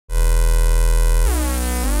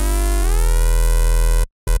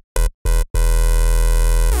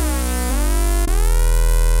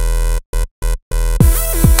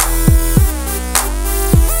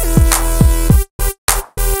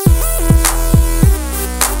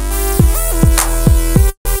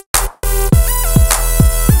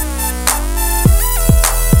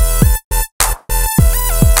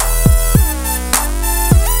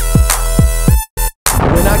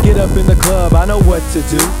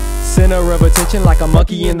Center of attention like a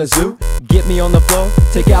monkey in the zoo. Get me on the floor,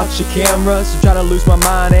 take out your cameras. I'm trying to lose my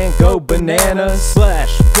mind and go bananas.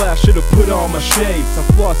 Splash, flash, should've put on my shades. I'm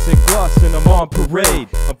flossing, glossing, I'm on parade.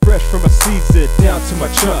 I'm fresh from my season down to my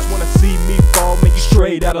chucks. Wanna see me fall, make you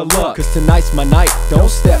straight out of luck. Cause tonight's my night, don't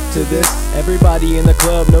step to this. Everybody in the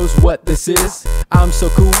club knows what this is. I'm so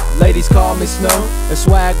cool, ladies call me Snow. If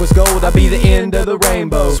swag was gold, I'd be the end of the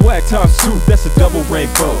rainbow. Swag times 2, that's a double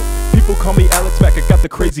rainbow. People call me Alex Mack, I got the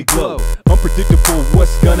crazy glow. Unpredictable,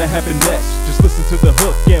 what's gonna happen next? Just listen to the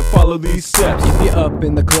hook and follow these steps. If you're up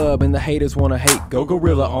in the club and the haters wanna hate, go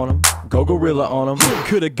gorilla on them, go gorilla on them.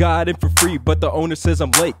 Could've got in for free, but the owner says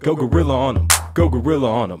I'm late. Go gorilla on them, go gorilla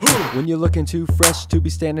on them. When you're looking too fresh to be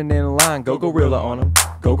standing in line, go gorilla on them,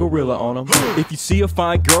 go gorilla on them. If you see a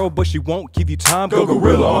fine girl but she won't give you time, go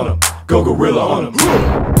gorilla on them, go gorilla on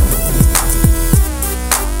them.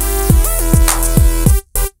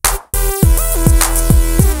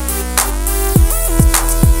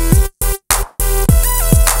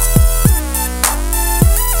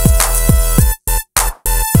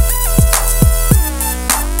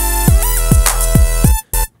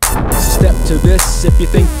 Step to this if you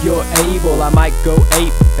think you're able. I might go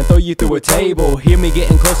ape and throw you through a table. Hear me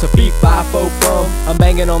getting closer, feet 5 4 4. I'm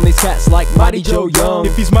banging on these cats like Mighty Joe Young.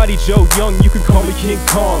 If he's Mighty Joe Young, you can call me King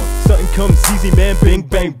Kong. Something comes easy, man, bing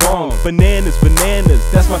bang bong. Bananas, bananas,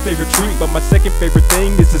 that's my favorite treat. But my second favorite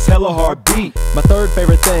thing is this hella hard beat. My third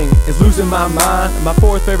favorite thing is losing my mind. My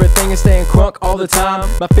fourth favorite thing is staying crunk all the time.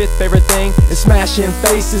 My fifth favorite thing is smashing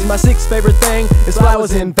faces. My sixth favorite thing is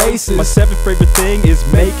flowers in vases. My seventh favorite thing is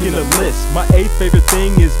making a list. My eighth favorite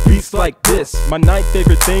thing is beats like this. My ninth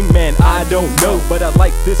favorite thing, man, I don't know, but I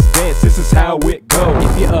like this dance, this is how it goes.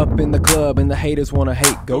 If you're up in the club and the haters wanna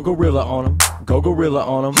hate, go gorilla on them, go gorilla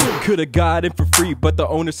on them. Could've got in for free, but the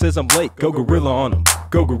owner says I'm late. Go gorilla on them,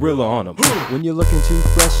 go gorilla on them. When you're looking too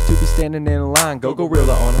fresh to be standing in line, go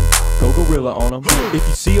gorilla on them, go gorilla on them. If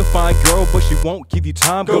you see a fine girl but she won't give you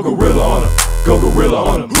time, go gorilla on them, go gorilla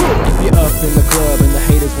on them. If you're up in the club and the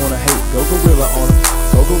haters wanna hate, go gorilla on them,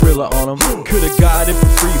 go gorilla on them. Could've got it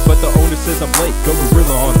for free, but the owner says I'm late. Go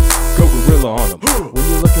gorilla on them, go gorilla on them. When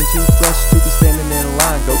you're looking too fresh to be standing in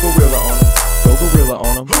line, go gorilla on them, go gorilla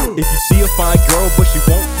on them. If you see a